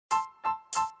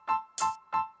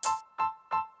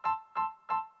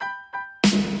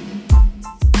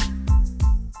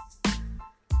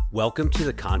Welcome to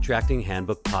the Contracting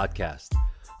Handbook Podcast,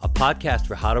 a podcast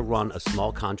for how to run a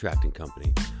small contracting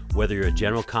company. Whether you're a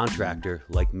general contractor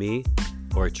like me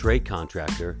or a trade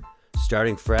contractor,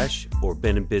 starting fresh or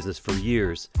been in business for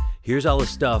years, here's all the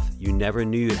stuff you never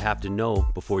knew you'd have to know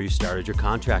before you started your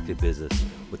contracting business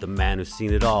with the man who's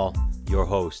seen it all, your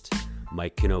host,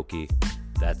 Mike Kanoki.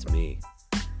 That's me.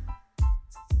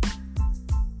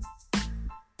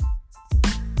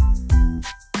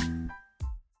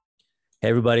 Hey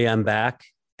everybody, I'm back,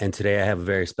 and today I have a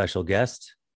very special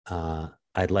guest.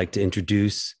 I'd like to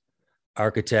introduce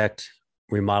architect,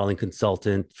 remodeling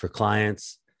consultant for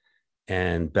clients,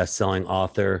 and best-selling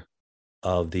author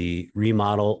of the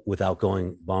Remodel Without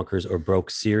Going Bonkers or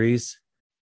Broke series.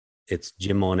 It's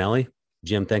Jim Molinelli.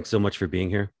 Jim, thanks so much for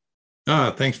being here.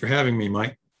 Thanks for having me,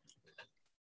 Mike.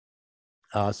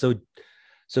 So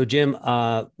Jim,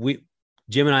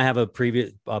 Jim and I have a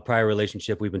prior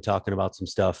relationship. We've been talking about some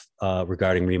stuff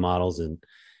regarding remodels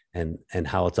and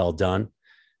how it's all done.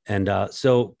 And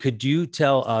so could you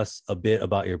tell us a bit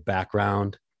about your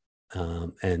background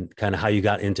and kind of how you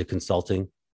got into consulting?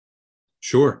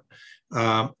 Sure.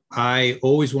 I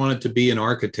always wanted to be an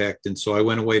architect. And so I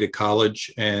went away to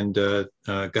college and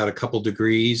got a couple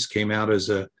degrees, came out with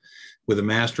a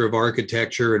Master of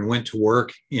Architecture and went to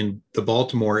work in the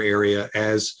Baltimore area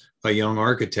as a young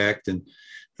architect and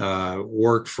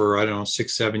worked for,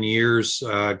 6-7 years,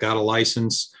 got a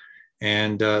license,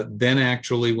 and then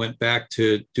actually went back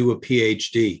to do a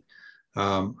PhD.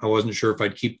 I wasn't sure if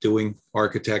I'd keep doing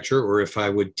architecture or if I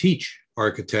would teach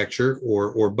architecture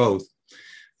or both.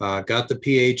 Got the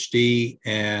PhD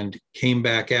and came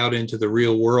back out into the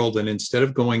real world. And instead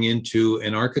of going into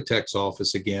an architect's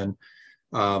office again,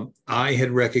 I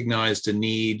had recognized a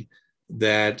need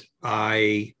that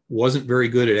I wasn't very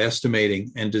good at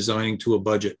estimating and designing to a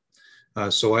budget.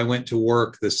 So I went to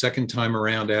work the second time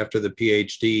around after the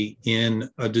PhD in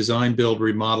a design build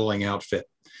remodeling outfit.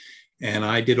 And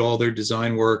I did all their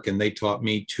design work and they taught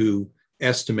me to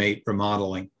estimate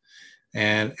remodeling.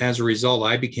 And as a result,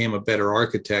 I became a better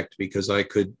architect because I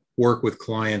could work with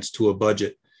clients to a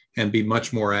budget and be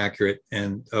much more accurate.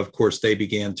 And of course, they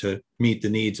began to meet the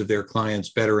needs of their clients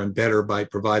better and better by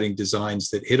providing designs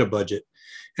that hit a budget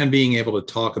and being able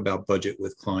to talk about budget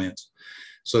with clients.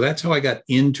 So that's how I got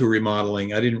into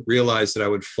remodeling. I didn't realize that I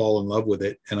would fall in love with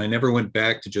it. And I never went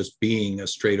back to just being a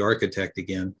straight architect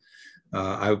again.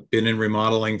 I've been in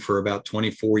remodeling for about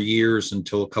 24 years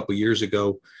until a couple of years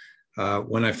ago,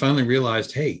 when I finally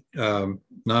realized, hey,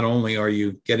 not only are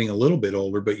you getting a little bit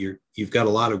older, but you've got a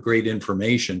lot of great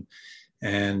information.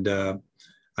 And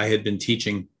I had been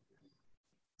teaching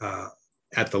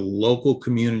at the local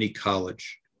community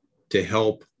college to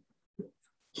help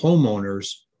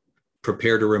homeowners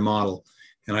prepare to remodel.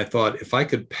 And I thought if I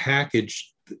could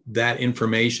package that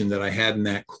information that I had in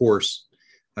that course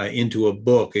into a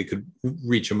book, it could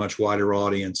reach a much wider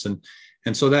audience.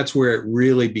 And so that's where it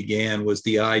really began, was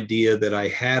the idea that I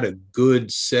had a good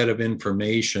set of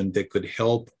information that could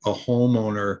help a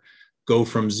homeowner go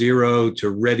from zero to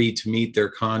ready to meet their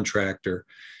contractor.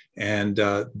 And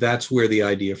that's where the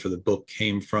idea for the book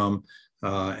came from.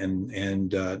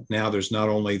 And now there's not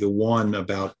only the one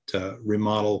about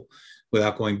remodel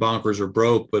without going bonkers or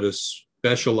broke, but a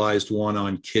specialized one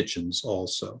on kitchens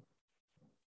also.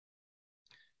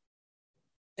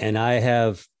 And I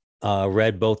have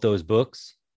read both those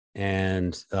books,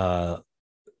 and I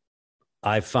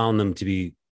found them to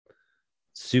be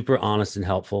super honest and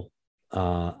helpful.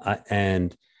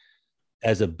 And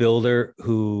as a builder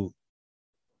who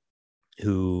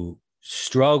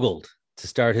struggled to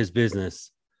start his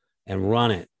business and run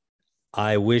it,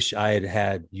 I wish I had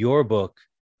had your book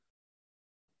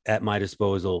at my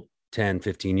disposal 10,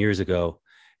 15 years ago.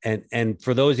 And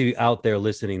for those of you out there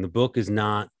listening, the book is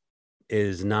not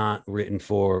written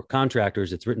for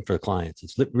contractors. It's written for clients.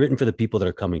 It's written for the people that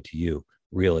are coming to you,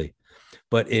 really.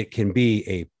 But it can be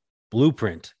a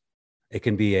blueprint. It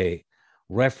can be a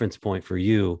reference point for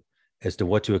you as to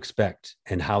what to expect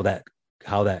and how that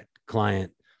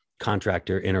client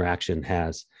contractor interaction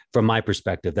has. From my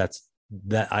perspective,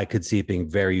 that I could see it being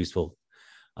very useful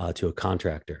to a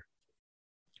contractor.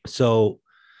 So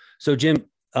Jim,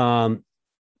 can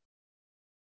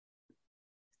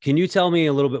you tell me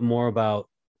a little bit more about,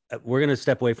 we're going to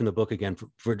step away from the book again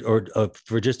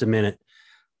for just a minute.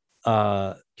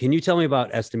 Can you tell me about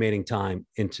estimating time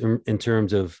in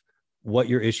terms of what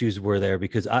your issues were there?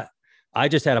 Because I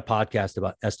just had a podcast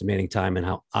about estimating time and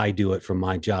how I do it from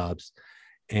my jobs.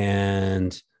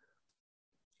 And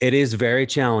it is very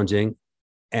challenging.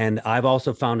 And I've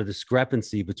also found a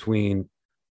discrepancy between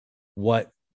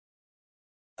what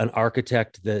an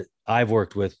architect that I've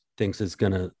worked with thinks is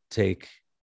going to take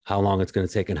how long it's going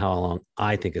to take and how long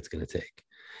I think it's going to take.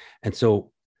 And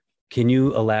so can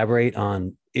you elaborate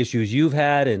on issues you've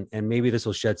had, and maybe this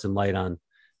will shed some light on,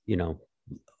 you know,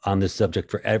 on this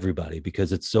subject for everybody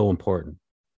because it's so important.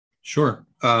 Sure.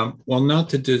 Well, not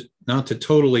to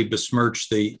totally besmirch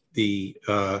the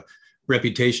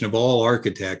reputation of all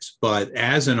architects, but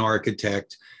as an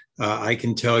architect, I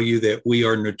can tell you that we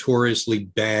are notoriously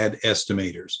bad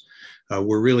estimators.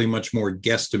 We're really much more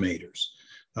guesstimators.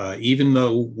 Even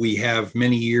though we have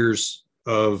many years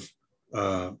of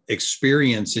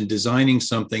experience in designing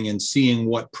something and seeing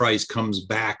what price comes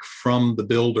back from the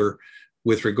builder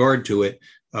with regard to it,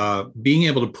 being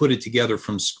able to put it together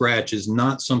from scratch is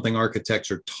not something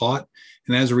architects are taught.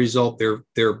 And as a result,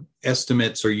 their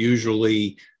estimates are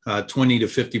usually 20 to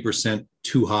 50%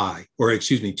 too high, or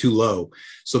excuse me, too low.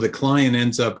 So the client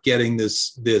ends up getting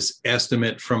this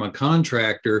estimate from a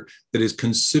contractor that is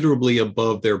considerably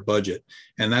above their budget.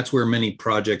 And that's where many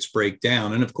projects break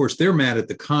down. And of course, they're mad at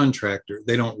the contractor.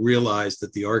 They don't realize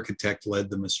that the architect led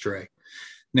them astray.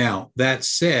 Now, that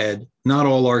said, not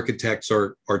all architects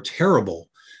are terrible,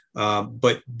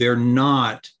 but they're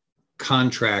not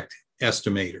contract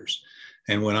estimators.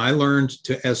 And when I learned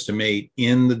to estimate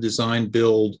in the design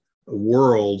build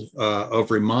world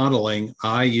of remodeling,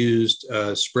 I used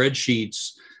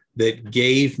spreadsheets that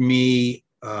gave me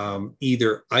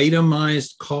either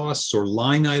itemized costs or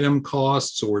line item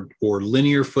costs or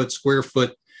linear foot, square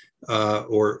foot,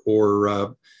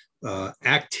 or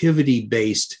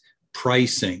activity-based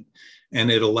pricing. And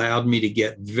it allowed me to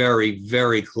get very,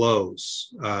 very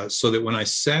close so that when I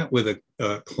sat with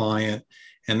a client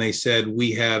and they said,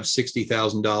 we have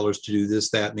 $60,000 to do this,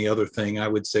 that, and the other thing, I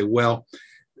would say, well,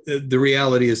 the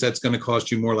reality is that's going to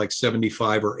cost you more like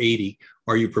 75 or 80.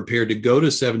 Are you prepared to go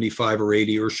to 75 or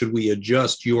 80, or should we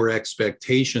adjust your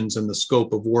expectations and the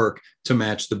scope of work to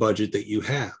match the budget that you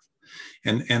have?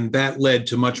 And that led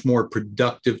to much more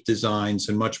productive designs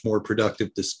and much more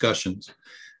productive discussions.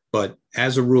 But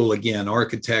as a rule, again,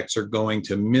 architects are going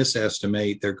to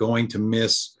misestimate. They're going to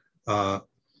miss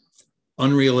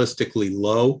unrealistically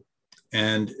low.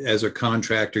 And as a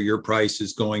contractor, your price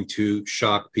is going to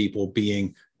shock people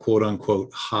being quote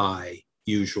unquote high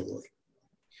usually.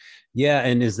 Yeah.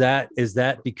 And is that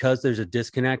because there's a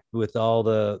disconnect with all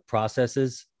the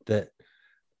processes that,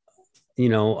 you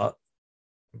know,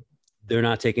 they're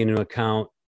not taking into account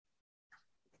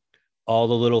all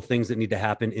the little things that need to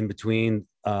happen in between,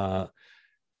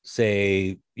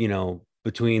 say, you know,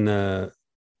 between the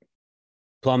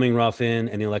plumbing rough in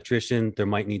and the electrician, there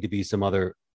might need to be some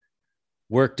other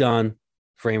work done.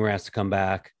 Framer has to come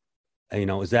back. You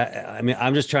know, is that, I mean,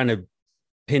 I'm just trying to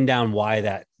pin down why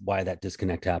that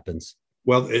disconnect happens.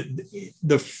 Well,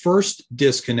 the first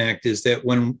disconnect is that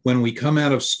when we come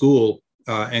out of school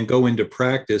and go into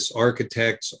practice,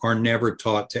 architects are never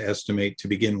taught to estimate to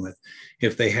begin with.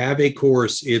 If they have a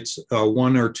course, it's a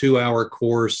 1 or 2 hour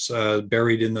course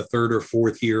buried in the 3rd or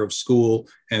 4th year of school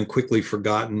and quickly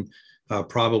forgotten,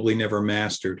 probably never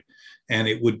mastered. And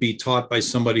it would be taught by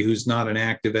somebody who's not an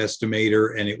active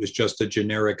estimator, and it was just a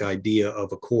generic idea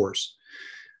of a course.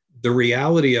 The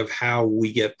reality of how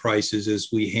we get prices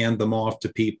is we hand them off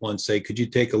to people and say, could you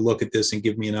take a look at this and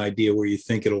give me an idea where you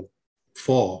think it'll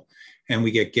fall? And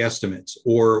we get guesstimates.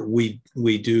 Or we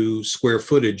do square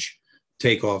footage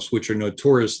takeoffs, which are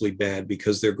notoriously bad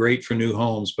because they're great for new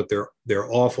homes, but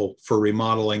they're awful for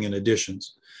remodeling and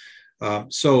additions.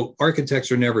 So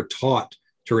architects are never taught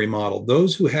to remodel.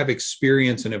 Those who have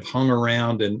experience and have hung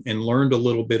around and learned a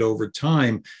little bit over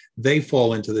time, they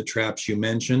fall into the traps you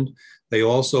mentioned. They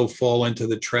also fall into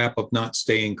the trap of not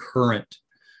staying current.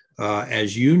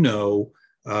 As you know,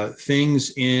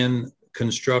 things in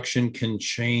construction can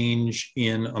change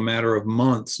in a matter of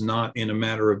months, not in a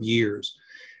matter of years.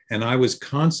 And I was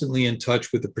constantly in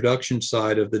touch with the production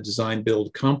side of the design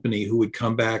build company who would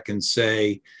come back and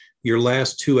say, your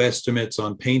last 2 estimates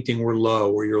on painting were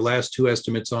low, or your last 2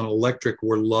 estimates on electric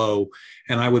were low.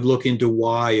 And I would look into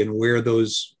why and where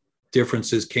those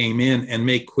differences came in and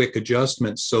make quick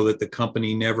adjustments so that the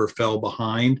company never fell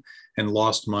behind and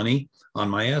lost money on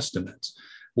my estimates.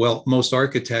 Well, most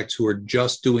architects who are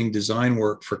just doing design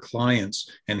work for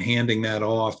clients and handing that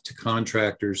off to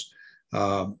contractors,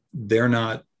 they're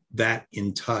not that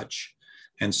in touch.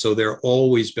 And so they're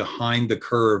always behind the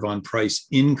curve on price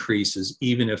increases,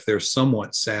 even if they're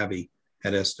somewhat savvy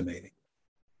at estimating.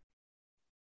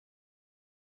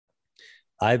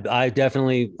 I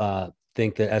definitely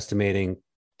think that estimating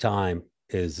time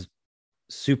is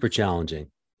super challenging.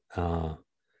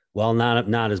 Well,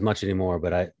 not as much anymore,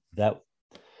 but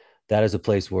that is a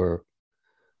place where,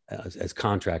 as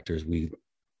contractors, we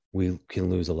can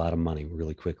lose a lot of money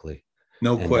really quickly.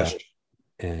 No question.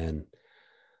 And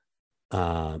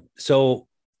so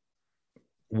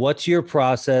what's your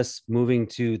process moving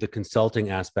to the consulting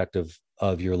aspect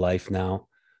of your life now?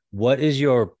 What is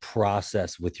your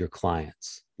process with your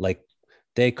clients? Like,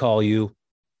 they call you,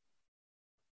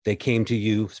 they came to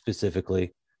you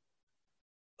specifically,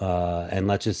 and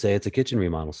let's just say it's a kitchen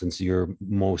remodel, since your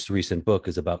most recent book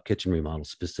is about kitchen remodels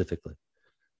specifically.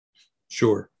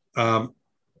 Sure.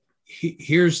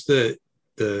 Here's the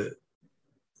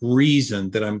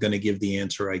reason that I'm going to give the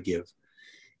answer I give.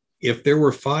 If there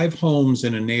were 5 homes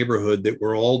in a neighborhood that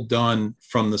were all done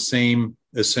from the same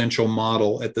essential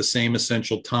model at the same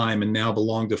essential time and now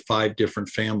belong to 5 different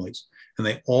families, and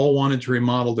they all wanted to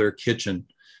remodel their kitchen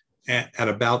at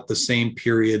about the same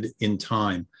period in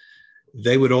time,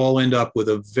 they would all end up with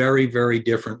a very, very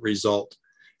different result.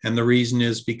 And the reason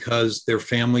is because their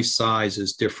family size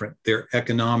is different. Their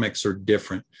economics are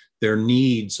different. Their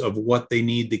needs of what they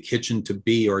need the kitchen to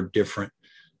be are different.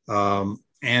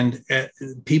 And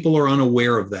people are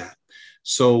unaware of that.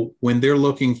 So when they're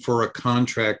looking for a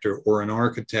contractor or an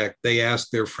architect, they ask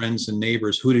their friends and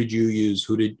neighbors, who did you use?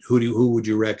 Who would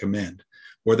you recommend?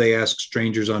 Or they ask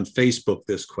strangers on Facebook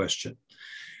this question.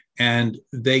 And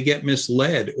they get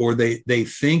misled, or they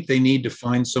think they need to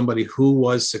find somebody who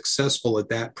was successful at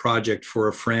that project for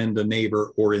a friend, a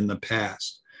neighbor, or in the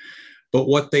past. But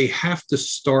what they have to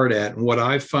start at, and what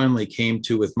I finally came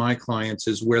to with my clients,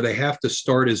 is where they have to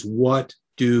start is, what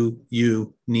do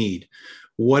you need?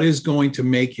 What is going to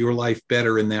make your life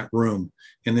better in that room?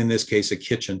 And in this case, a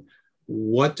kitchen.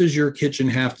 What does your kitchen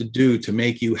have to do to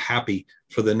make you happy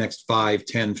for the next 5,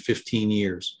 10, 15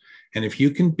 years? And if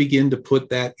you can begin to put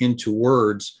that into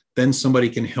words, then somebody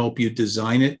can help you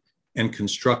design it and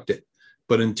construct it.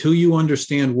 But until you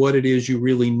understand what it is you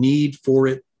really need for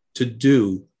it to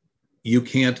do, you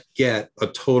can't get a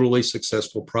totally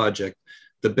successful project.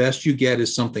 The best you get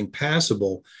is something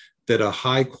passable that a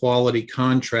high quality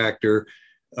contractor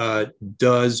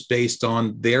does based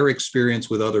on their experience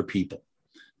with other people.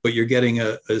 But you're getting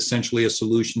essentially a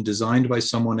solution designed by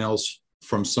someone else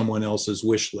from someone else's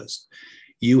wish list.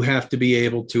 You have to be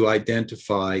able to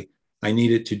identify, I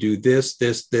need it to do this,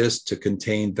 this, this, to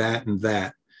contain that and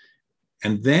that.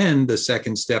 And then the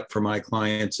second step for my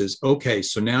clients is, okay,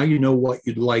 so now you know what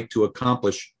you'd like to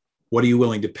accomplish. What are you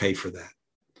willing to pay for that?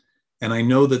 And I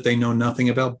know that they know nothing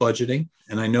about budgeting,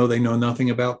 and I know they know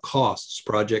nothing about costs,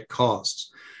 project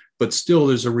costs. But still,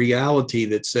 there's a reality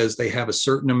that says they have a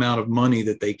certain amount of money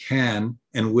that they can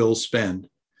and will spend.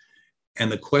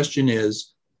 And the question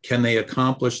is, can they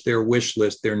accomplish their wish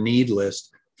list, their need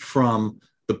list, from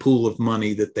the pool of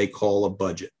money that they call a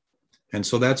budget? And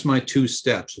so that's my 2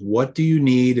 steps. What do you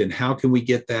need, and how can we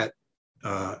get that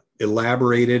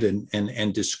elaborated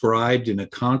and described in a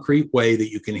concrete way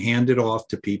that you can hand it off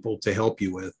to people to help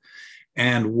you with?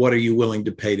 And what are you willing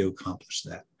to pay to accomplish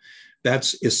that?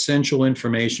 That's essential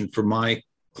information for my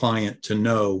client to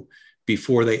know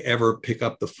before they ever pick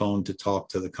up the phone to talk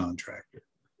to the contractor.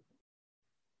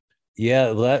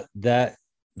 Yeah,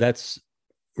 that's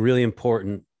really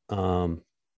important, for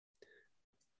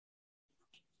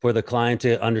the client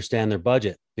to understand their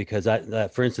budget. Because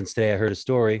for instance, today I heard a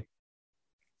story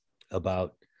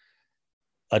about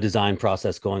a design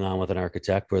process going on with an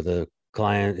architect where the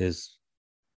client is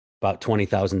about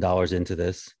 $20,000 into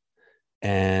this,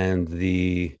 and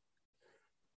the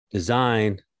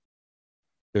design,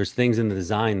 there's things in the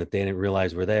design that they didn't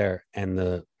realize were there, and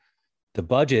the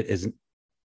budget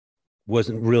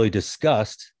wasn't really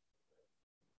discussed,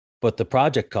 but the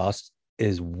project cost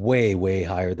is way, way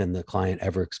higher than the client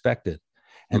ever expected.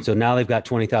 And so now they've got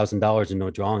 $20,000 in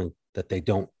no drawing that they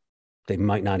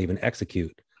might not even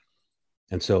execute.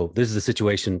 And so this is a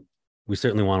situation we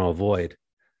certainly want to avoid,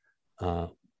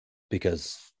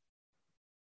 because,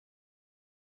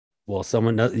 well,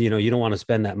 someone, you don't want to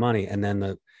spend that money, and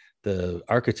then the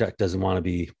architect doesn't want to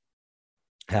be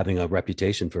having a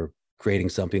reputation for creating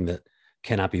something that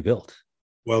cannot be built.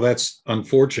 Well, that's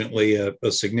unfortunately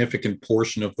a significant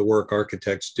portion of the work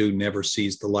architects do never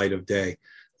sees the light of day.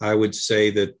 I would say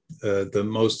that the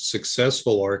most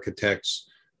successful architects,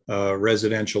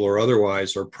 residential or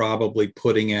otherwise, are probably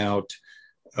putting out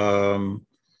 2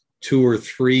 or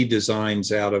 3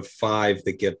 designs out of 5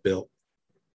 that get built,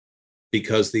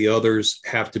 because the others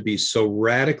have to be so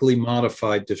radically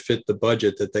modified to fit the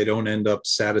budget that they don't end up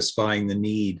satisfying the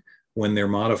need when they're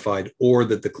modified, or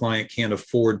that the client can't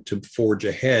afford to forge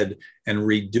ahead and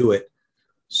redo it.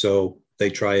 So they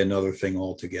try another thing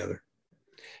altogether.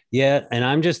 Yeah. And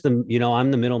I'm just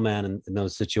I'm the middleman in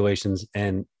those situations.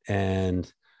 And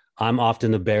I'm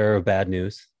often the bearer of bad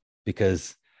news,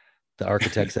 because the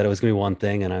architect said it was going to be one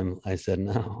thing. And I said,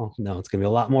 no, it's going to be a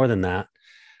lot more than that.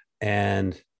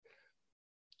 And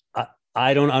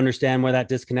I don't understand where that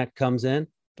disconnect comes in,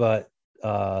 but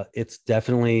it's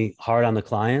definitely hard on the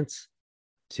clients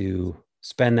to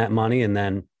spend that money and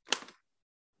then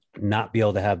not be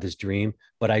able to have this dream.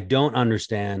 But I don't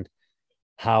understand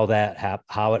how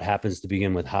how it happens to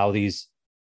begin with, how these,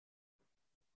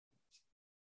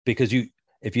 because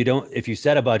if you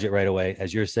set a budget right away,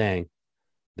 as you're saying,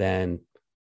 then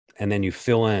you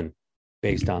fill in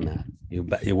based on that.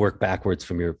 You work backwards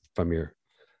from your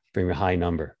high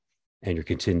number and your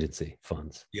contingency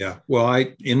funds. Yeah. Well,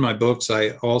 in my books,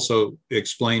 I also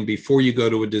explain before you go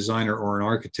to a designer or an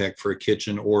architect for a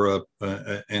kitchen or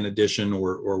an addition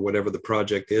or whatever the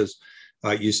project is,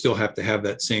 you still have to have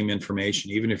that same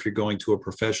information, even if you're going to a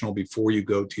professional before you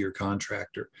go to your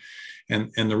contractor.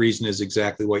 And the reason is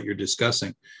exactly what you're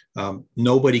discussing.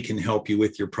 Nobody can help you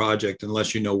with your project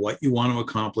unless you know what you want to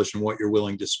accomplish and what you're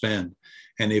willing to spend.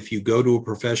 And if you go to a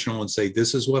professional and say,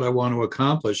 this is what I want to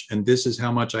accomplish, and this is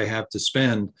how much I have to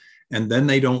spend, and then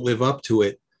they don't live up to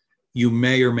it, you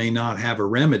may or may not have a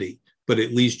remedy, but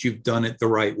at least you've done it the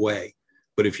right way.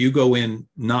 But if you go in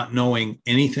not knowing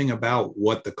anything about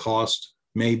what the cost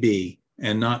may be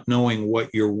and not knowing what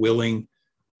you're willing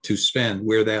to spend,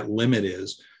 where that limit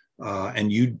is,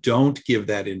 and you don't give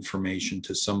that information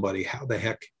to somebody, how the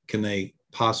heck can they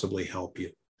possibly help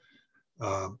you?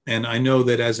 And I know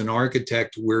that as an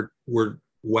architect, we're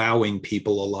wowing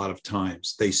people a lot of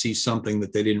times. They see something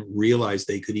that they didn't realize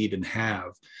they could even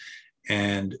have,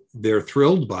 and they're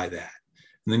thrilled by that.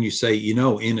 And then you say,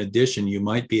 in addition, you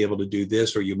might be able to do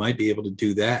this, or you might be able to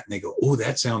do that. And they go, oh,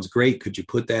 that sounds great. Could you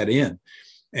put that in?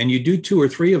 And you do 2 or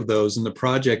 3 of those, and the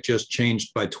project just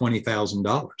changed by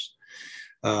 $20,000.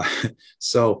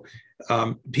 So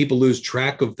people lose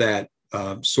track of that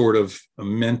sort of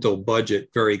mental budget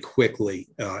very quickly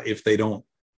if they don't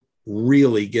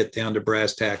really get down to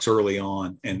brass tacks early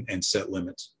on and set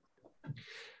limits.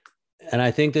 And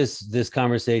I think this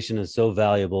conversation is so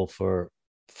valuable for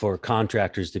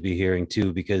contractors to be hearing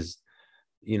too, because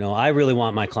I really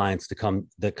want my clients to come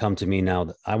to me now.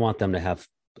 That I want them to have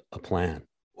a plan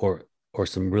or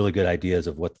some really good ideas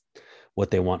of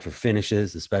what they want for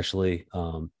finishes, especially,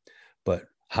 but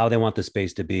how they want the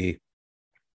space to be,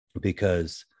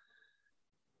 because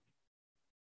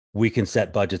we can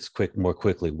set budgets more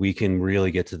quickly. We can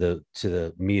really get to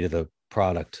the meat of the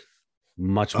product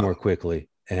much more quickly.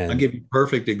 And I'll give you a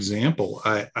perfect example.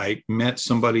 I met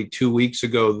somebody 2 weeks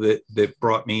ago that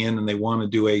brought me in, and they want to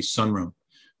do a sunroom.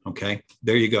 Okay,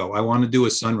 there you go. I want to do a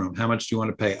sunroom. How much do you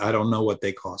want to pay? I don't know what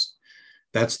they cost.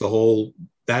 That's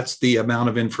the amount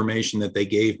of information that they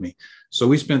gave me. So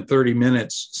we spent 30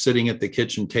 minutes sitting at the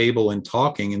kitchen table and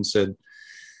talking, and said,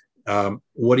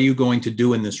 what are you going to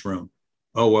do in this room?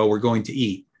 Oh, well, we're going to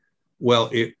eat.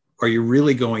 Well, are you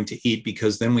really going to eat?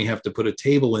 Because then we have to put a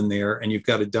table in there, and you've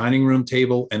got a dining room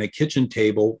table and a kitchen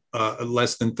table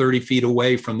less than 30 feet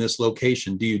away from this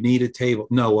location. Do you need a table?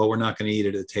 No, well, we're not going to eat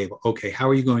at a table. Okay, how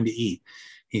are you going to eat?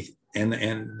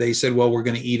 And they said, well, we're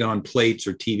going to eat on plates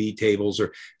or TV tables,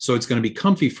 so it's going to be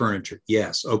comfy furniture.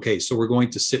 Yes. Okay, so we're going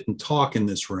to sit and talk in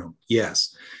this room.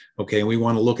 Yes. Okay, and we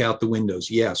want to look out the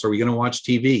windows. Yes. Are we going to watch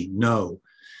TV? No.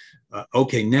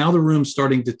 Okay, now the room's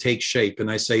starting to take shape. And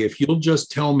I say, if you'll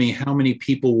just tell me how many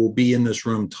people will be in this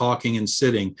room talking and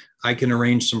sitting, I can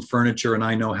arrange some furniture, and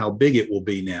I know how big it will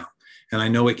be now. And I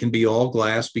know it can be all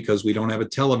glass because we don't have a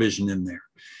television in there,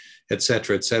 et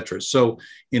cetera, et cetera. So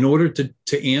in order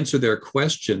to answer their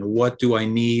question, what do I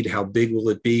need? How big will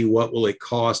it be? What will it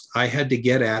cost? I had to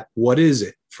get at, what is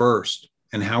it first?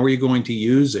 And how are you going to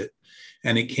use it?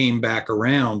 And it came back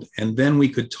around. And then we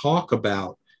could talk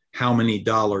about how many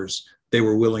dollars they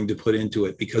were willing to put into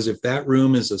it. Because if that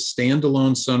room is a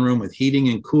standalone sunroom with heating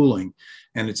and cooling,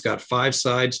 and it's got 5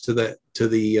 sides to the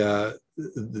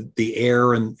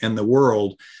air and the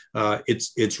world,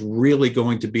 it's really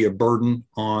going to be a burden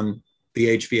on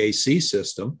the HVAC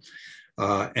system.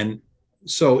 And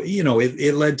so,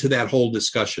 it led to that whole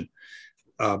discussion.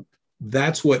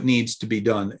 That's what needs to be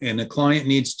done. And a client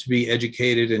needs to be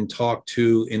educated and talked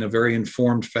to in a very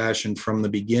informed fashion from the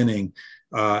beginning.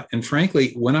 And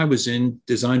frankly, when I was in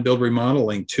design, build,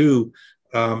 remodeling too,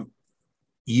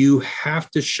 you have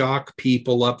to shock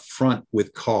people up front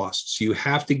with costs. You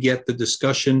have to get the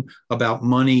discussion about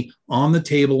money on the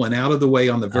table and out of the way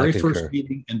on the very first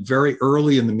meeting and very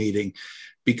early in the meeting,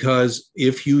 because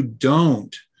if you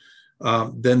don't,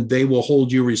 then they will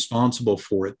hold you responsible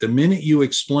for it. The minute you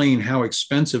explain how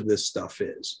expensive this stuff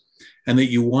is, and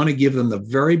that you want to give them the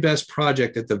very best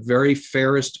project at the very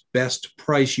fairest, best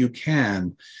price you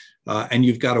can, and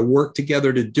you've got to work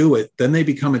together to do it, then they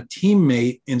become a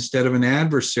teammate instead of an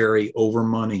adversary over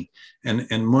money.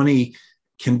 And money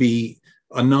can be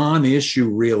a non-issue,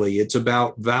 really. It's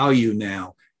about value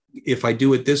now. If I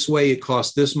do it this way, it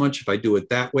costs this much. If I do it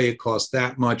that way, it costs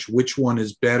that much. Which one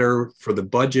is better for the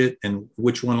budget and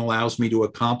which one allows me to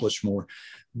accomplish more?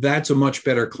 That's a much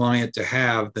better client to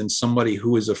have than somebody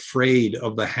who is afraid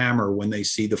of the hammer when they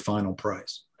see the final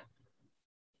price.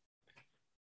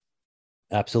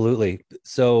 Absolutely.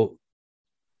 So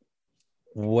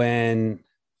when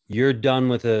you're done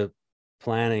with a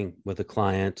planning with a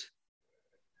client,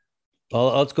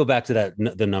 well, let's go back to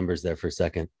the numbers there for a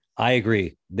second. I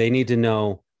agree. They need to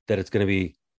know that it's going to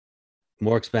be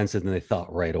more expensive than they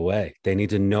thought right away. They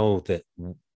need to know that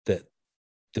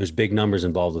there's big numbers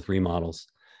involved with remodels,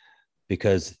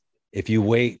 because if you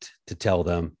wait to tell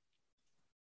them,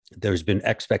 there's been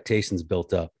expectations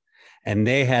built up, and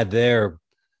they had their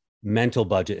mental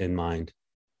budget in mind,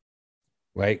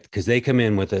 right? Because they come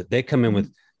in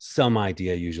with some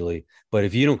idea usually, but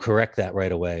if you don't correct that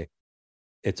right away,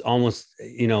 it's almost,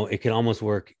 it can almost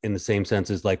work in the same sense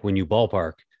as like when you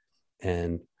ballpark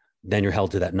and then you're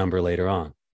held to that number later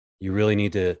on. You really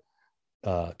need to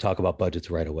talk about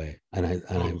budgets right away. And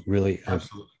I really,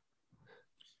 absolutely.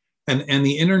 And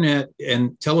the internet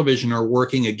and television are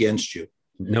working against you.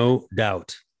 No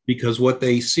doubt. Because what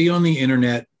they see on the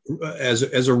internet,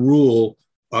 as a rule,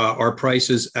 are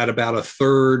prices at about a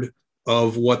third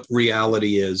of what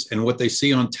reality is. And what they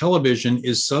see on television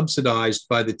is subsidized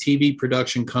by the TV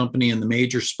production company and the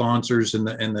major sponsors and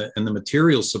the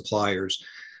material suppliers.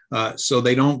 So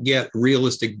they don't get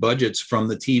realistic budgets from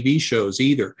the TV shows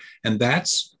either. And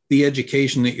that's the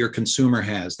education that your consumer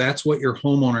has. That's what your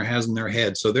homeowner has in their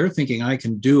head. So they're thinking, I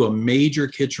can do a major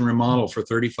kitchen remodel for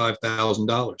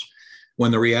 $35,000,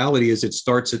 when the reality is it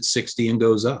starts at 60 and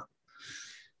goes up.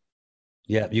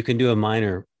 Yeah, you can do a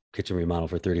minor kitchen remodel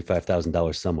for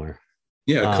 $35,000 somewhere.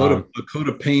 Yeah, a coat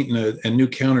of paint and new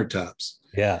countertops.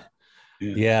 Yeah.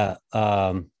 Yeah.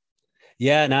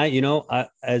 And I,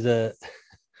 as a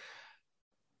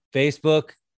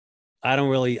Facebook, I don't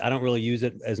really use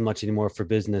it as much anymore for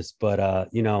business, but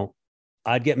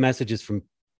I'd get messages from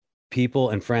people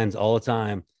and friends all the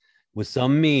time with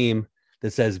some meme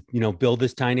that says, build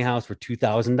this tiny house for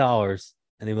 $2,000.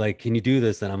 And they're like, can you do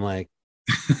this? And I'm like,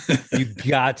 you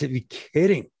got to be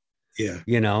kidding. Yeah.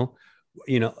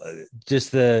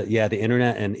 Just the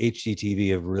internet and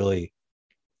HGTV have really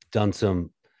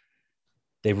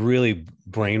they've really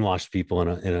brainwashed people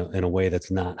in a way that's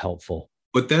not helpful.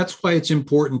 But that's why it's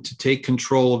important to take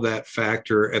control of that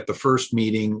factor at the first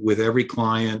meeting with every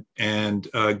client and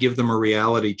give them a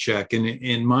reality check. And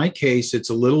in my case, it's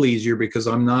a little easier because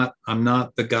I'm not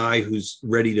the guy who's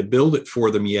ready to build it for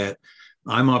them yet.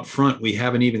 I'm up front. We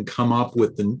haven't even come up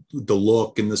with the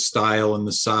look and the style and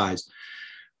the size.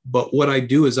 But what I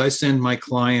do is I send my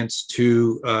clients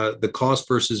to the cost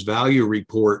versus value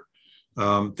report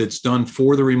that's done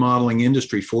for the remodeling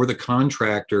industry, for the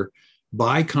contractor,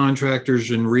 by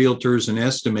contractors and realtors and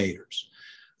estimators.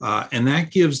 And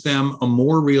that gives them a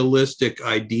more realistic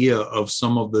idea of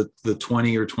some of the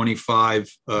 20 or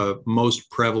 25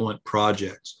 most prevalent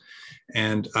projects.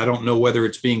 And I don't know whether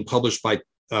it's being published by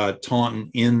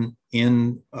Taunton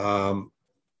in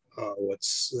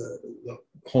what's the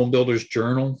Home Builders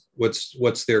Journal?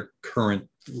 What's their current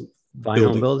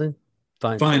Home building?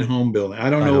 Fine Home Building.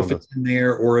 I don't know if it's in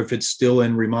there or if it's still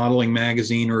in Remodeling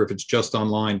Magazine or if it's just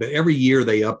online, but every year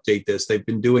they update this. They've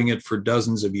been doing it for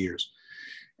dozens of years.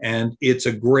 And it's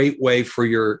a great way for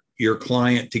your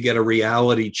client to get a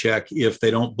reality check if they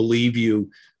don't believe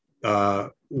you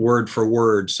word for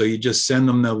word. So you just send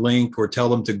them the link or tell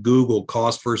them to Google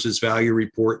cost versus value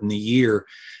report in the year.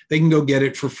 They can go get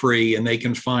it for free, and they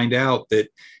can find out that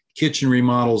kitchen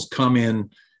remodels come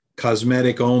in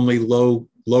cosmetic only, low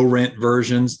rent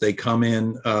versions. They come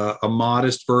in a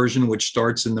modest version, which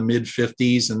starts in the mid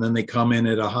 50s. And then they come in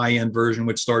at a high end version,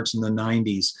 which starts in the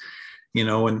 90s,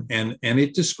 and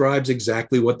it describes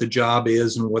exactly what the job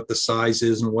is and what the size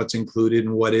is and what's included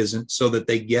and what isn't, so that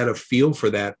they get a feel for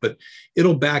that. But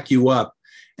it'll back you up,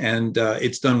 and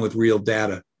it's done with real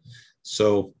data.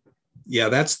 So yeah,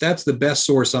 that's the best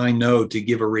source I know to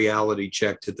give a reality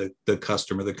check to the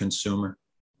customer, the consumer.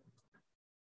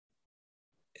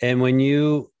 And when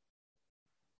you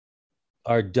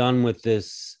are done with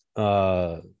this,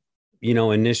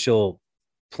 initial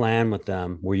plan with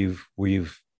them, where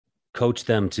you've coached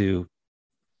them to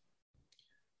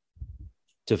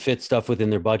fit stuff within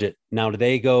their budget, now do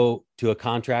they go to a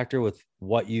contractor with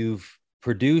what you've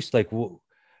produced? Like,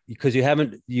 because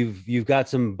you've got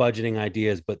some budgeting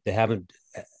ideas, but have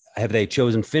they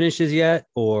chosen finishes yet,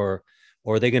 or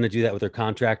are they going to do that with their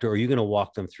contractor, or are you going to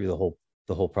walk them through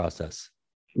the whole process?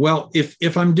 Well,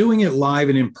 if I'm doing it live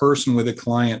and in person with a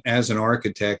client as an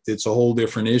architect, it's a whole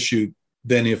different issue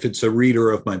than if it's a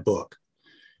reader of my book.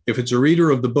 If it's a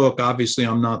reader of the book, obviously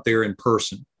I'm not there in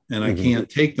person and I Mm-hmm. can't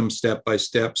take them step by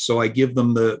step. So I give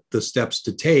them the steps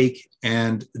to take,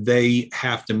 and they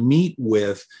have to meet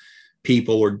with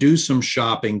people or do some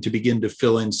shopping to begin to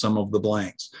fill in some of the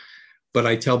blanks. But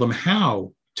I tell them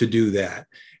how to do that.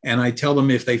 And I tell them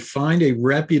if they find a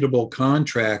reputable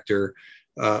contractor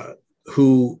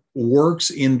who works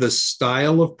in the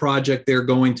style of project they're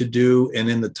going to do and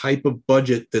in the type of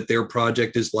budget that their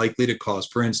project is likely to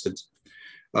cost. For instance,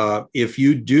 if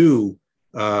you do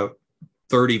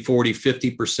 30, 40,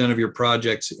 50% of your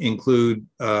projects include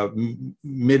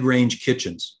mid-range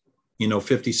kitchens, you know,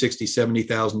 50, 60,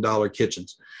 $70,000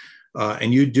 kitchens,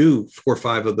 and you do 4 or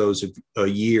 5 of those a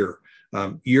year,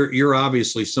 you're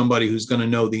obviously somebody who's going to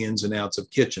know the ins and outs of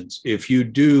kitchens. If you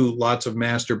do lots of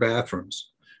master bathrooms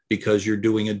because you're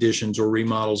doing additions or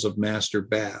remodels of master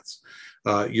baths,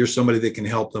 you're somebody that can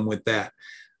help them with that.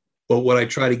 But what I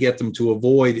try to get them to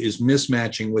avoid is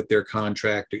mismatching with their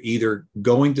contractor, either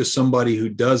going to somebody who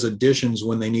does additions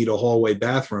when they need a hallway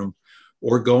bathroom,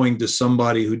 or going to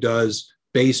somebody who does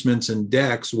basements and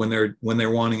decks when they're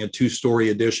wanting a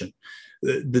 2-story addition.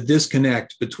 The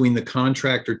disconnect between the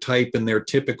contractor type and their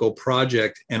typical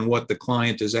project and what the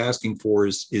client is asking for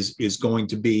is going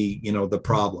to be, you know, the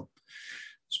problem.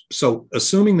 So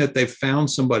assuming that they've found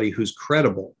somebody who's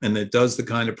credible and that does the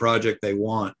kind of project they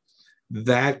want,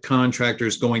 that contractor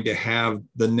is going to have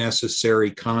the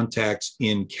necessary contacts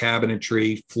in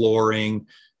cabinetry, flooring,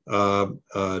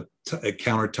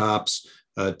 countertops,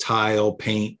 tile,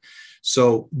 paint.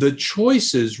 So the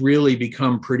choices really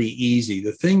become pretty easy.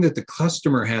 The thing that the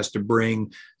customer has to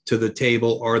bring to the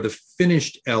table are the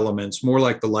finished elements, more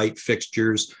like the light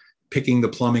fixtures, picking the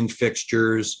plumbing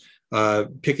fixtures,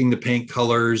 picking the paint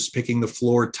colors, picking the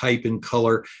floor type and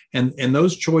color. And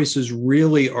those choices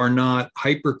really are not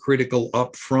hypercritical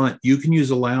up front. You can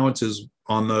use allowances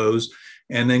on those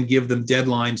and then give them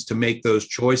deadlines to make those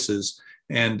choices.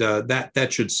 And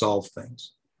that should solve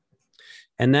things.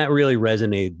 And that really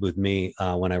resonated with me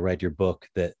when I read your book,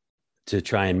 that to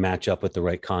try and match up with the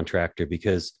right contractor,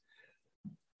 because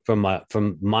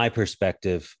from my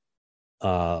perspective,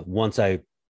 once I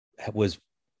was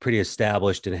pretty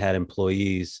established and had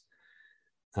employees,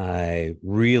 I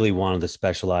really wanted to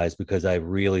specialize because I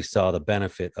really saw the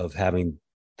benefit of having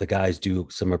the guys do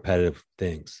some repetitive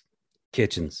things,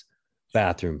 kitchens,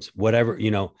 bathrooms, whatever,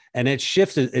 you know, and it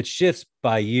shifts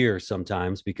by year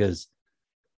sometimes because,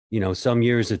 you know, some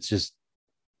years it's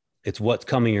what's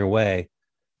coming your way.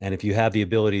 And if you have the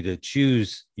ability to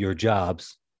choose your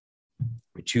jobs,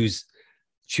 choose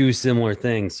similar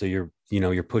things, so you're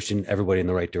pushing everybody in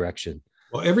the right direction.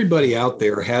 Well, everybody out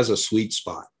there has a sweet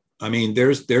spot. I mean,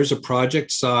 there's a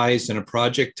project size and a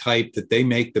project type that they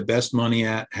make the best money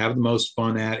at, have the most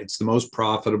fun at. It's the most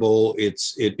profitable.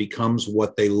 It becomes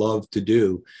what they love to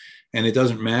do, and it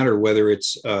doesn't matter whether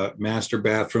it's master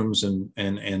bathrooms and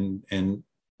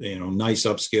you know, nice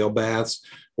upscale baths,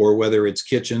 or whether it's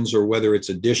kitchens, or whether it's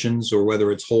additions, or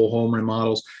whether it's whole home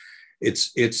remodels.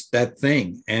 It's that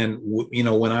thing. And you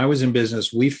know, when I was in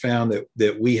business, we found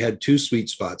that we had 2 sweet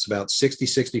spots, about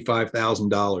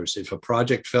 $65,000. If a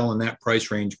project fell in that price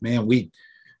range, man, we'd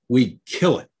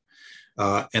kill it.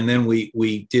 And then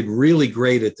we did really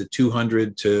great at the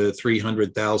 $200,000 to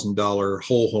 $300,000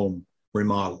 whole home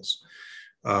remodels.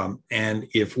 And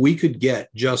if we could get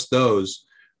just those,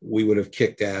 we would have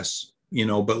kicked ass, you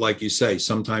know. But like you say,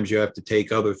 sometimes you have to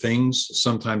take other things.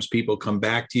 Sometimes people come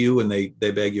back to you and they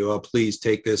beg you, oh, please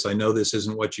take this. I know this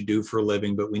isn't what you do for a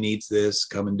living, but we need this.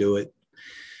 Come and do it.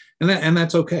 And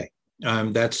that's okay.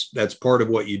 That's part of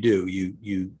what you do.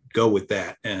 You go with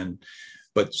that.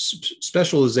 But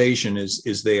specialization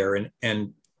is there.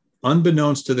 And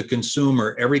unbeknownst to the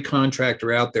consumer, every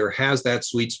contractor out there has that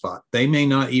sweet spot. They may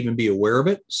not even be aware of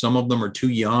it. Some of them are too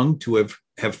young to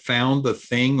have found the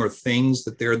thing or things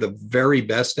that they're the very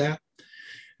best at.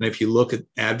 And if you look at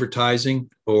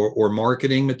advertising or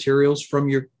marketing materials from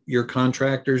your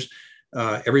contractors,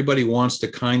 everybody wants to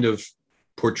kind of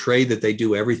portray that they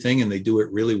do everything and they do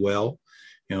it really well.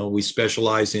 You know, we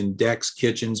specialize in decks,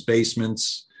 kitchens,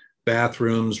 basements,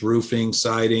 bathrooms, roofing,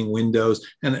 siding, windows,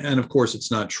 and of course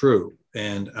it's not true.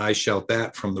 And I shout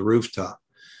that from the rooftop.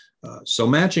 So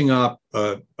matching up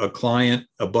a client,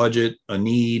 a budget, a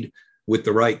need with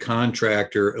the right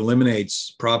contractor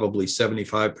eliminates probably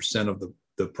 75% of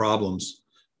the problems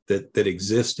that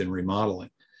exist in remodeling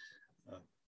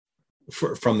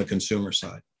from the consumer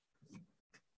side.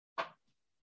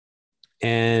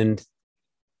 And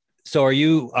so are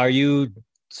you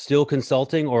still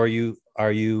consulting, or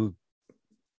are you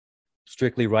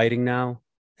strictly writing now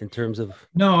in terms of?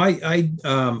 No, I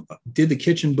did the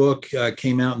kitchen book,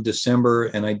 came out in December,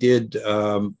 and I did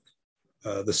the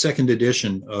second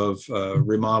edition of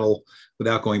Remodel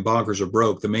Without Going Bonkers or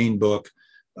Broke, the main book,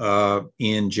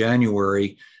 in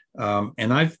January.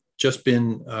 And I've just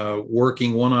been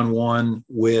working one-on-one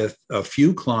with a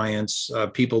few clients,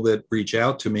 people that reach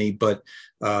out to me, but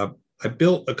I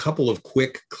built a couple of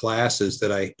quick classes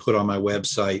that I put on my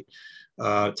website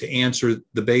to answer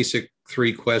the basic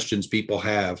 3 questions people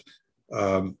have.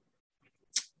 How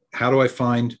do I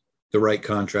find the right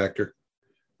contractor?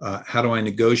 How do I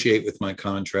negotiate with my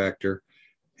contractor?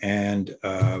 And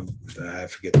I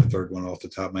forget the third one off the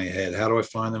top of my head. How do I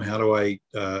find them? How do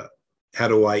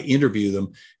I interview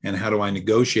them? And how do I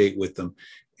negotiate with them?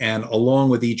 And along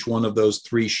with each one of those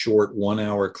 3 short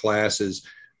 1-hour classes,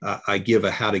 I give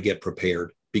a how to get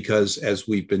prepared. Because as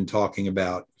we've been talking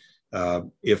about,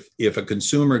 if a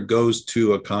consumer goes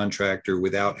to a contractor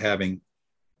without having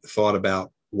thought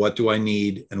about what do I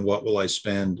need and what will I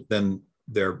spend, then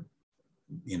they're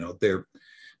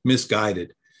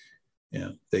misguided.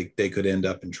 They could end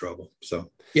up in trouble.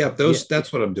 So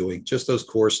that's what I'm doing. Just those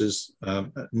courses.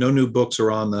 No new books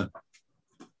are on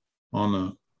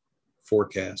the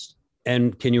forecast.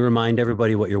 And can you remind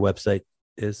everybody what your website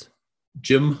is?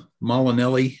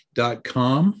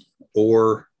 JimMolinelli.com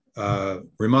or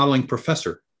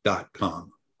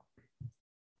remodelingprofessor.com.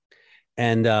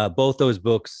 And both those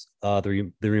books,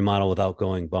 the Remodel Without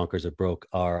Going Bonkers or Broke,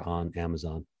 are on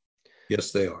Amazon.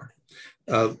 Yes, they are.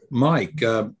 Mike,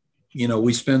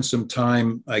 we spent some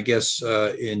time, I guess,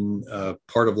 in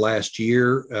part of last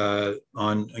year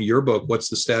on your book. What's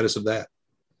the status of that?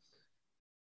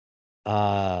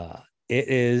 It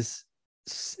is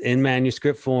in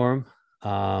manuscript form,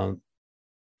 and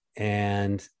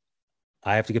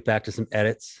I have to get back to some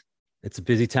edits. It's a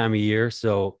busy time of year,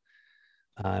 so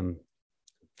I'm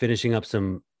finishing up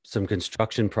some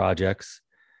construction projects,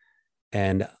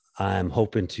 and I'm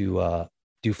hoping to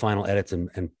do final edits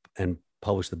and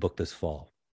publish the book this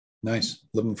fall. Nice.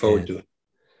 Looking forward to it.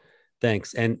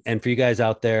 Thanks. And for you guys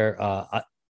out there,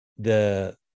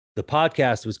 the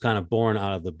podcast was kind of born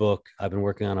out of the book. I've been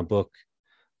working on a book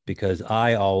because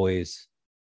I've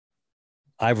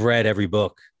read every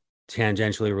book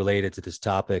tangentially related to this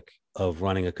topic of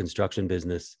running a construction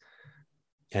business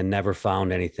and never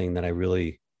found anything that I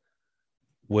really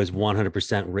was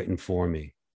 100% written for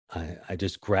me. I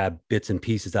just grabbed bits and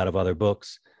pieces out of other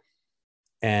books.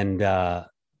 And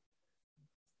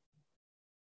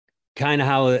kind of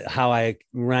how I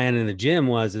ran in the gym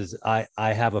is I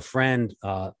have a friend,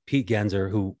 Pete Genzer,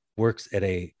 who works at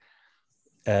a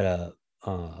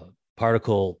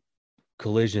particle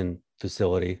collision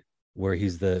facility where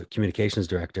he's the communications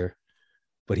director,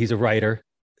 but he's a writer,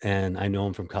 and I know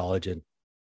him from college. And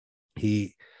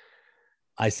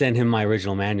I sent him my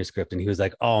original manuscript, and he was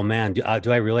like, "Oh man, do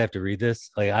I really have to read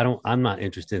this? Like, I'm not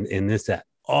interested in this at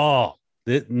all.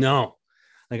 No,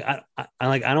 like I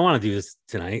don't want to do this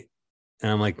tonight."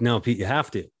 And I'm like, "No, Pete, you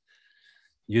have to.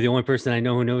 You're the only person I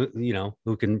know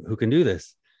who can do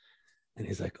this." And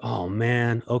he's like, "Oh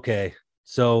man, okay."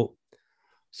 So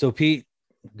Pete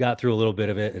got through a little bit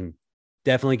of it and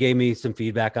definitely gave me some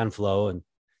feedback on flow. And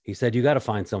he said, "You got to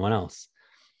find someone else."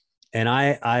 And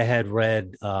I had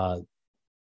read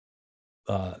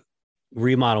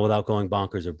Remodel Without Going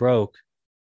Bonkers or Broke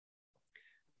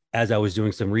as I was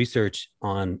doing some research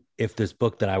on if this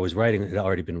book that I was writing had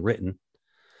already been written.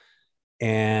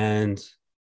 And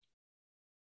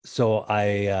so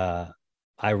I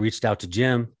reached out to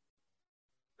Jim,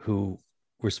 who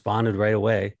responded right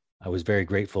away. I was very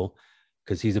grateful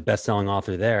because he's a best-selling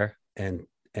author there. And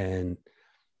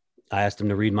I asked him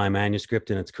to read my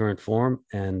manuscript in its current form,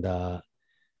 and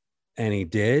he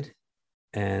did,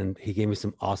 and he gave me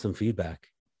some awesome feedback.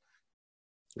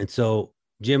 And so,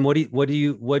 Jim, what do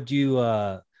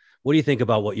you think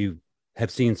about what you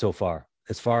have seen so far,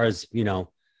 as far as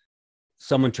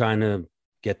someone trying to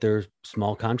get their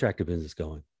small contractor business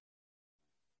going?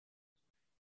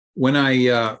 When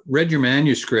I read your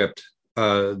manuscript,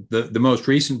 the most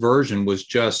recent version was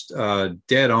just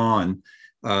dead on.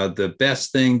 The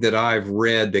best thing that I've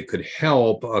read that could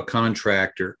help a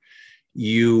contractor.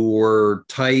 You were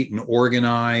tight and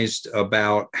organized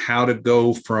about how to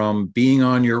go from being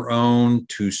on your own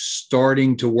to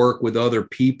starting to work with other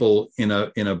people in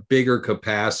a bigger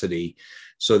capacity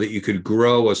so that you could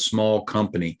grow a small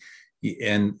company.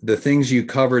 And the things you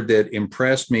covered that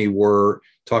impressed me were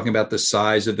talking about the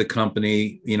size of the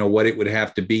company, what it would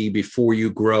have to be before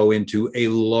you grow into a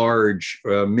large,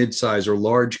 mid-size or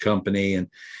large company.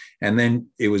 And then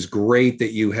it was great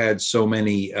that you had so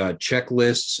many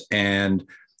checklists and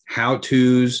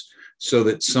how-tos so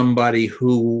that somebody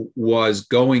who was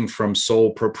going from sole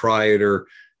proprietor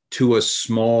to a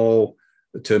small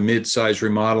to mid-sized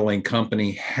remodeling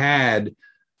company had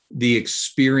the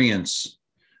experience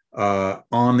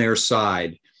on their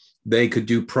side. They could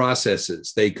do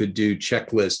processes, they could do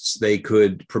checklists, they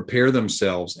could prepare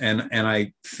themselves. And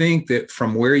I think that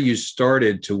from where you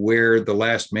started to where the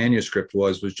last manuscript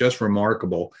was just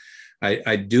remarkable.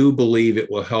 I do believe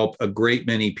it will help a great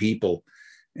many people.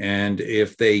 And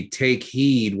if they take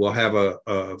heed, we'll have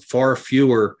a far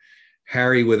fewer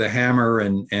Harry with a hammer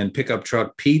and pickup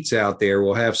truck Pete's out there.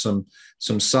 We'll have some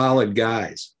solid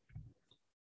guys.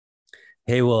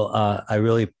 Hey, well, I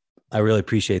really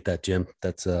appreciate that, Jim.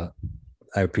 I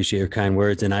appreciate your kind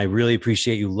words, and I really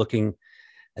appreciate you looking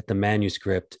at the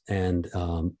manuscript and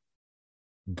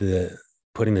the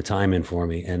putting the time in for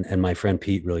me. And my friend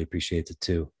Pete really appreciates it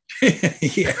too.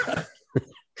 Yeah.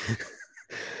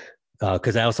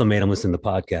 Because I also made him listen to the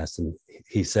podcast, and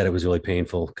he said it was really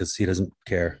painful because he doesn't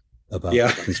care about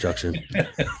construction.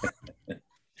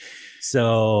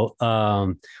 So,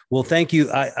 well, thank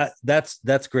you.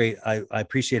 That's great. I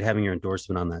appreciate having your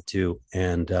endorsement on that too.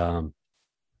 And I'm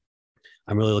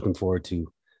really looking forward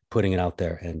to putting it out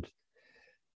there and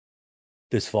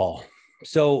this fall.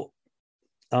 So,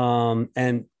 and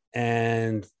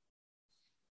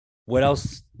what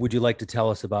else would you like to tell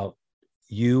us about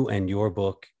you and your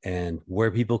book and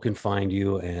where people can find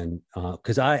you? And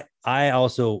because I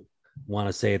also want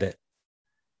to say that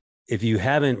if you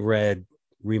haven't read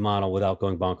Remodel Without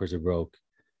Going Bonkers or Broke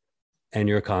and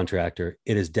you're a contractor,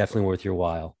 it is definitely worth your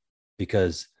while,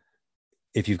 because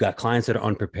if you've got clients that are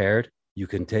unprepared, you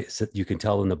can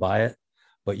tell them to buy it,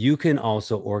 but you can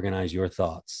also organize your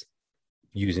thoughts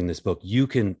using this book. You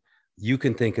can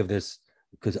think of this,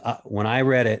 because when I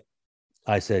read it,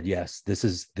 I said, yes, this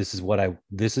is what I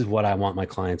want my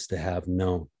clients to have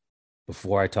known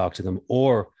before I talk to them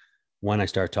or when I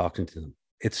start talking to them.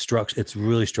 It's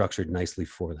really structured nicely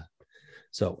for that.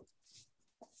 So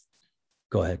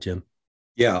go ahead, Jim.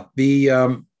 Yeah.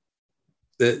 The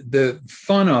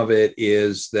fun of it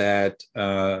is that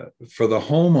for the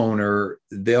homeowner,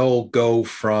 they'll go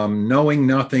from knowing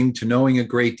nothing to knowing a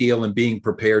great deal and being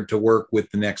prepared to work with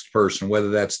the next person, whether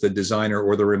that's the designer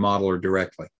or the remodeler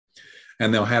directly.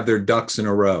 And they'll have their ducks in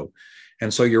a row.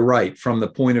 And so you're right. From the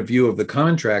point of view of the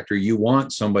contractor, you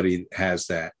want somebody that has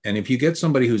that. And if you get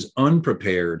somebody who's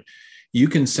unprepared, you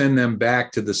can send them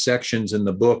back to the sections in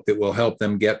the book that will help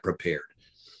them get prepared.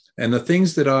 And the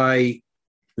things that I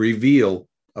reveal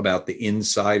about the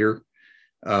insider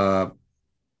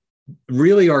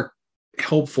really are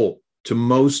helpful to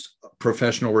most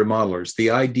professional remodelers. The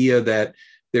idea that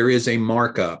there is a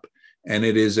markup and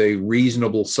it is a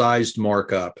reasonable sized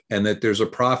markup and that there's a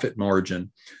profit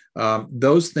margin.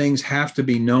 Those things have to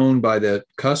be known by the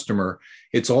customer.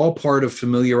 It's all part of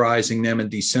familiarizing them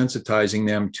and desensitizing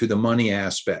them to the money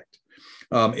aspect.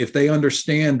 If they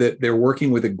understand that they're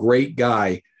working with a great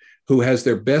guy who has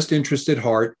their best interest at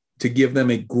heart to give them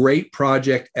a great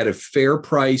project at a fair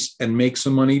price and make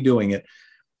some money doing it,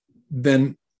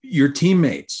 then your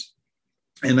teammates.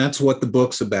 And that's what the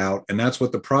book's about. And that's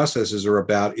what the processes are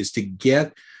about, is to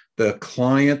get the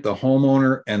client, the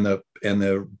homeowner, and the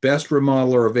best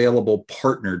remodeler available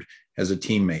partnered as a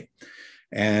teammate.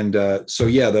 And so,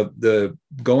 yeah, the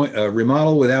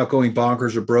Remodel Without Going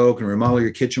Bonkers or Broke and Remodel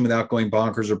Your Kitchen Without Going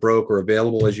Bonkers or Broke are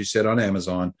available, as you said, on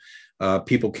Amazon.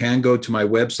 People can go to my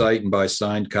website and buy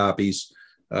signed copies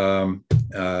at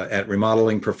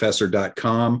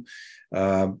remodelingprofessor.com.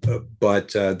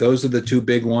 But those are the two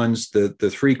big ones.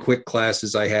 The three quick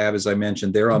classes I have, as I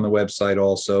mentioned, they're on the website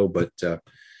also. But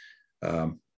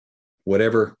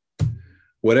whatever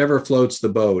floats the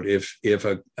boat. If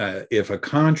a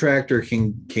contractor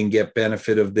can get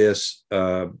benefit of this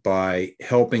by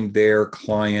helping their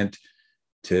client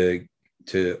to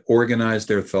organize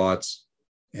their thoughts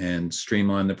and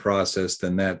streamline the process,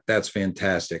 then that's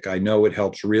fantastic. I know it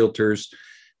helps realtors,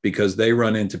 because they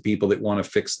run into people that want to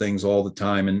fix things all the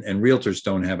time, and realtors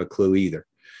don't have a clue either.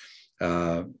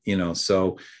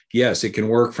 So yes, it can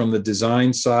work from the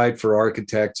design side for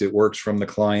architects. It works from the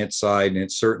client side, and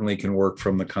it certainly can work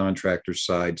from the contractor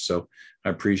side. So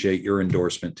I appreciate your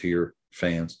endorsement to your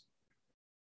fans.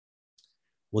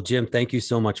 Well, Jim, thank you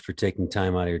so much for taking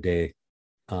time out of your day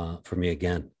for me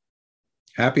again.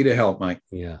 Happy to help, Mike.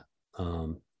 Yeah.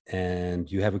 And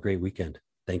you have a great weekend.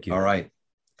 Thank you. All right.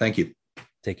 Thank you.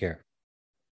 Take care.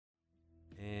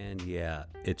 And yeah,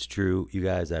 it's true, you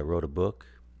guys. I wrote a book,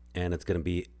 and it's going to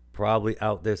be probably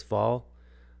out this fall,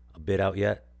 a bit out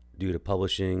yet due to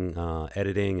publishing,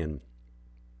 editing, and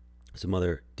some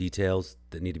other details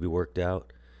that need to be worked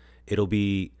out. It'll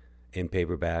be in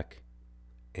paperback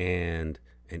and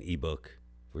an ebook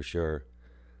for sure,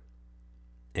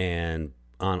 and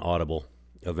on Audible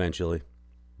eventually.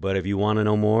 But if you want to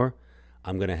know more,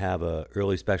 I'm going to have a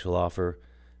early special offer.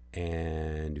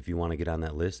 And if you want to get on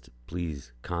that list,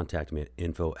 please contact me at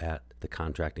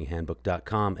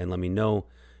info@thecontractinghandbook.com and let me know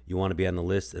you want to be on the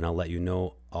list, and I'll let you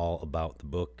know all about the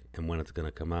book and when it's going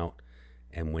to come out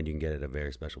and when you can get it at a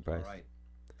very special price. All right.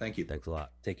 Thank you. Thanks a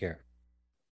lot. Take care.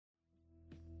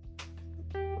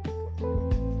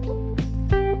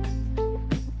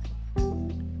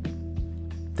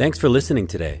 Thanks for listening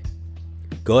today.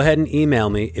 Go ahead and email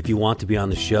me if you want to be on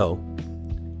the show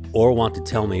or want to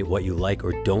tell me what you like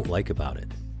or don't like about it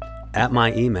at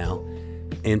my email,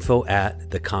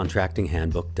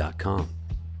 info@thecontractinghandbook.com.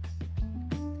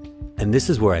 And this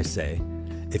is where I say,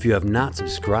 if you have not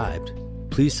subscribed,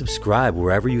 please subscribe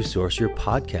wherever you source your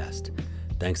podcast.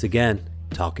 Thanks again.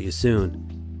 Talk to you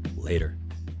soon. Later.